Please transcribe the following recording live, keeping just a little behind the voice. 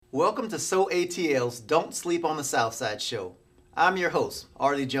Welcome to So ATL's Don't Sleep on the Southside show. I'm your host,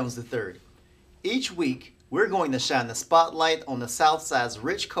 Artie Jones III. Each week, we're going to shine the spotlight on the Southside's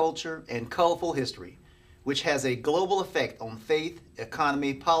rich culture and colorful history, which has a global effect on faith,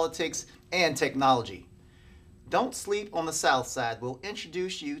 economy, politics, and technology. Don't Sleep on the Southside will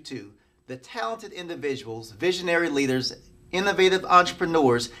introduce you to the talented individuals, visionary leaders, innovative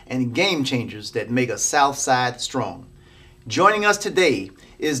entrepreneurs, and game changers that make a Southside strong. Joining us today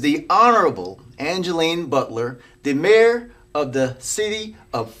is the Honorable Angeline Butler, the Mayor of the City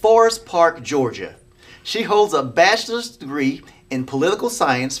of Forest Park, Georgia. She holds a bachelor's degree in political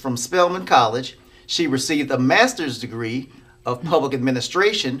science from Spelman College. She received a master's degree of public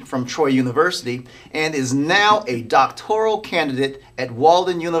administration from Troy University and is now a doctoral candidate at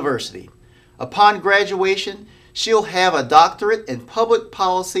Walden University. Upon graduation, she'll have a doctorate in public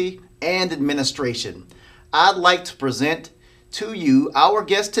policy and administration. I'd like to present to you our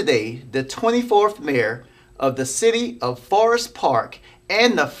guest today, the 24th Mayor of the City of Forest Park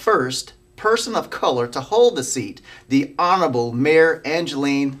and the first person of color to hold the seat, the Honorable Mayor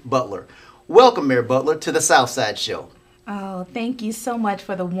Angeline Butler. Welcome, Mayor Butler, to the Southside Show. Oh, thank you so much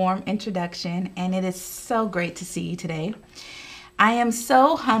for the warm introduction, and it is so great to see you today. I am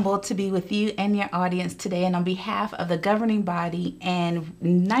so humbled to be with you and your audience today, and on behalf of the governing body and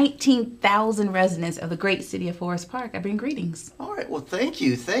 19,000 residents of the great city of Forest Park, I bring greetings. All right, well, thank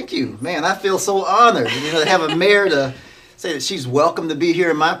you. Man, I feel so honored to have a mayor to say that she's welcome to be here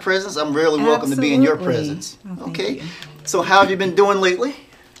in my presence. I'm really welcome to be in your presence. Oh, okay, you. So how have you been doing lately?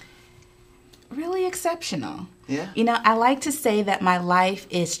 Really exceptional. Yeah. You know, I like to say that my life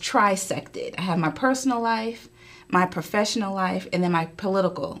is trisected. I have my personal life, my professional life, and then my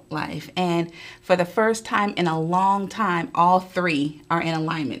political life. And for the first time in a long time, all three are in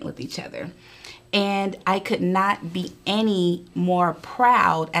alignment with each other. And I could not be any more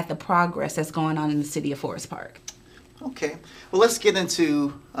proud at the progress that's going on in the city of Forest Park. Okay. Well, let's get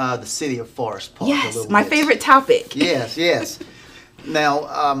into the city of Forest Park a Yes, little my bit. favorite topic. Yes.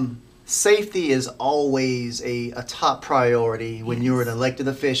 Now, safety is always a top priority when you're an elected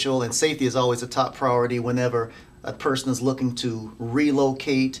official, and safety is always a top priority whenever a person is looking to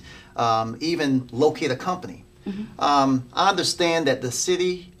relocate, even locate a company. I understand that the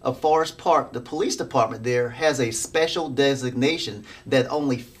city of Forest Park, the police department there, has a special designation that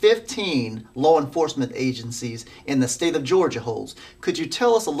only 15 law enforcement agencies in the state of Georgia holds. Could you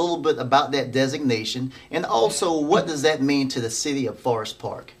tell us a little bit about that designation, and also what does that mean to the city of Forest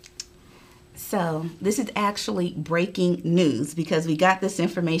Park? So this is actually breaking news because we got this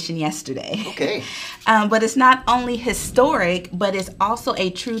information yesterday. Okay. But it's not only historic, but it's also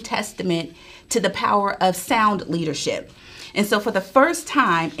a true testament to the power of sound leadership. And so for the first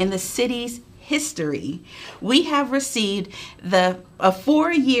time in the city's history, we have received a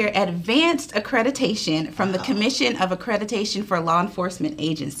 4-year advanced accreditation from the Commission of Accreditation for Law Enforcement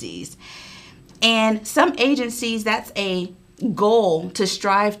Agencies. And some agencies, that's a goal to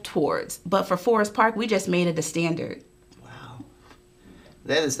strive towards, but for Forest Park, we just made it a standard. Wow,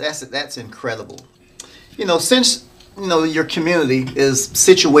 that's incredible. You know, since your community is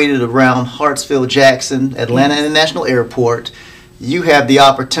situated around Hartsfield Jackson, Atlanta International Airport, you have the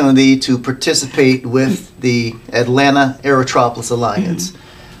opportunity to participate with the Atlanta Aerotropolis Alliance.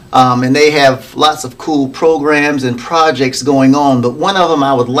 And they have lots of cool programs and projects going on, but one of them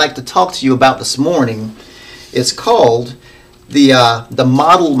I would like to talk to you about this morning is called the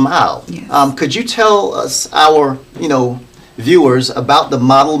Model Mile. Yes. Could you tell us, our viewers, about the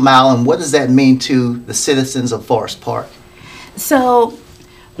Model Mile and what does that mean to the citizens of Forest Park? So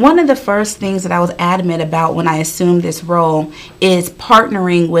one of the first things that I was adamant about when I assumed this role is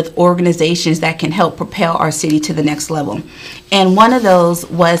partnering with organizations that can help propel our city to the next level. And one of those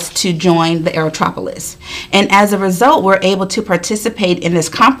was to join the Aerotropolis. And as a result, we're able to participate in this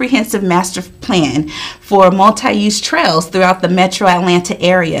comprehensive master plan for multi-use trails throughout the metro Atlanta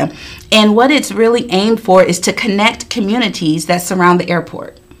area. And what it's really aimed for is to connect communities that surround the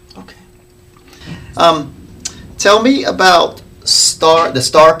airport. Okay. Tell me about the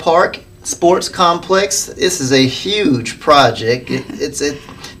Star Park Sports Complex. This is a huge project.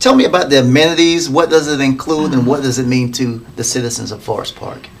 Tell me about the amenities. What does it include, and what does it mean to the citizens of Forest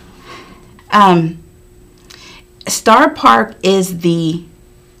Park? Star Park is the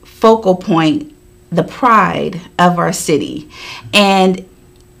focal point, the pride of our city, and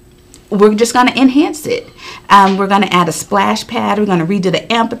we're just going to enhance it. We're going to add a splash pad. We're going to redo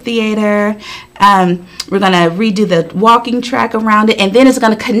the amphitheater. We're going to redo the walking track around it. And then it's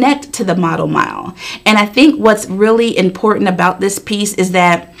going to connect to the Model Mile. And I think what's really important about this piece is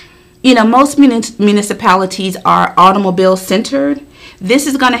that, most municipalities are automobile centered. this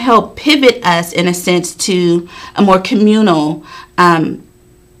is going to help pivot us in a sense to a more communal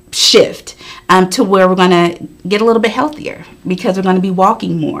shift to where we're going to get a little bit healthier because we're going to be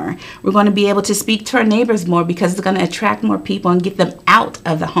walking more. We're going to be able to speak to our neighbors more because it's going to attract more people and get them out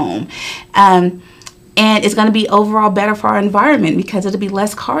of the home. And it's going to be overall better for our environment because it'll be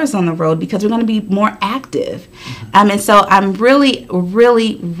less cars on the road because we're going to be more active. And so I'm really,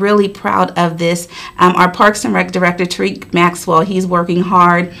 really, really proud of this. Our Parks and Rec Director, Tariq Maxwell, he's working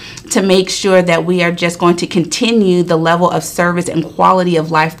hard to make sure that we are just going to continue the level of service and quality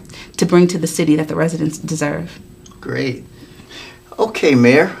of life to bring to the city that the residents deserve. Great. Okay,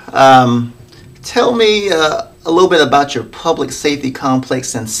 Mayor. Tell me a little bit about your public safety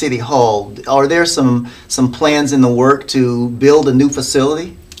complex in City Hall. Are there some plans in the work to build a new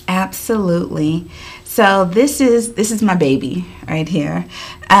facility? Absolutely. So this is my baby right here.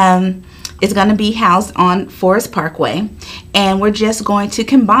 It's going to be housed on Forest Parkway, and we're just going to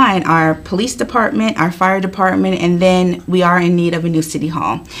combine our police department, our fire department, and then we are in need of a new City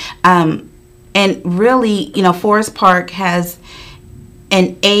Hall. And really, Forest Park has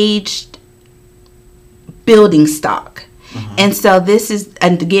an aged building stock. And so this is,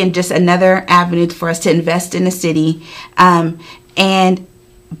 and again, just another avenue for us to invest in the city and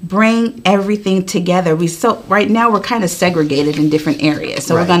bring everything together. Right now we're kind of segregated in different areas.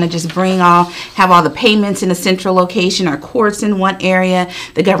 So We're going to just have all the payments in a central location, our courts in one area,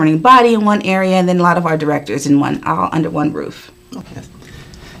 the governing body in one area, and then a lot of our directors all under one roof. Okay.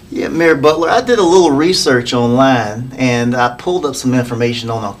 Yeah, Mayor Butler, I did a little research online and I pulled up some information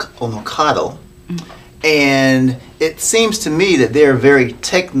on Ocado. And it seems to me that they're a very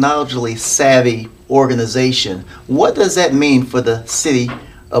technologically savvy organization. What does that mean for the city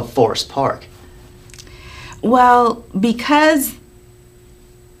of Forest Park? Well, because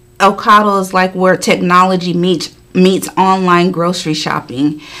Ocado is like where technology meets online grocery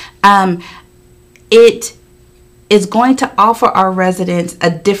shopping, it is going to offer our residents a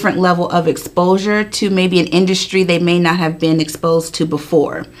different level of exposure to maybe an industry they may not have been exposed to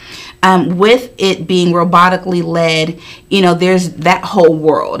before. With it being robotically led, there's that whole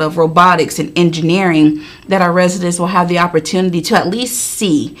world of robotics and engineering that our residents will have the opportunity to at least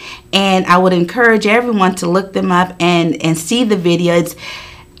see. And I would encourage everyone to look them up and see the video.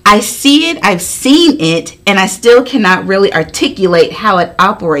 I see it, I've seen it, and I still cannot really articulate how it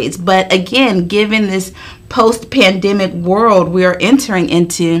operates. But again, given this post-pandemic world we are entering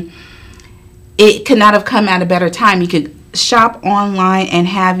into, it could not have come at a better time. You could shop online and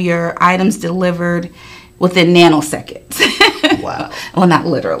have your items delivered within nanoseconds. Wow. Well, not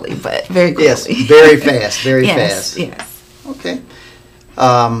literally, but very quickly. Yes, very fast, very fast. Yes. Yes. Okay.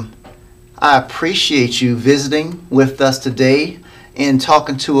 I appreciate you visiting with us today and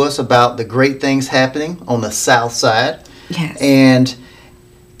talking to us about the great things happening on the South Side. Yes. And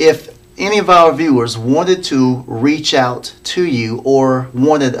if any of our viewers wanted to reach out to you or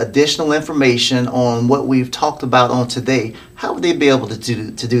wanted additional information on what we've talked about on today, how would they be able to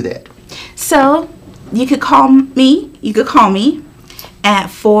do that? So you could call me. At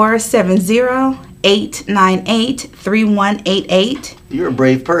 470-898-3188. You're a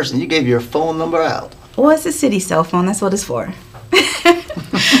brave person. You gave your phone number out. Well, it's a city cell phone. That's what it's for.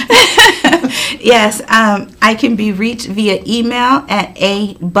 Yes, I can be reached via email at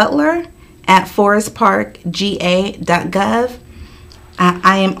abutler@forestparkga.gov.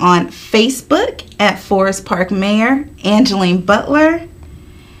 I am on Facebook at Forest Park Mayor Angeline Butler,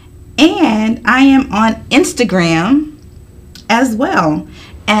 and I am on Instagram as well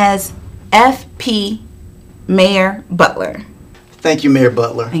as FP Mayor Butler. Thank you, Mayor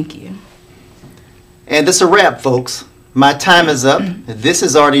Butler. Thank you. And that's a wrap, folks. My time is up. This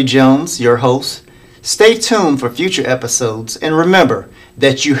is Artie Jones, your host. Stay tuned for future episodes, and remember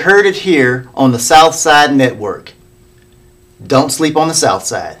that you heard it here on the Southside Network. Don't sleep on the South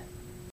Side.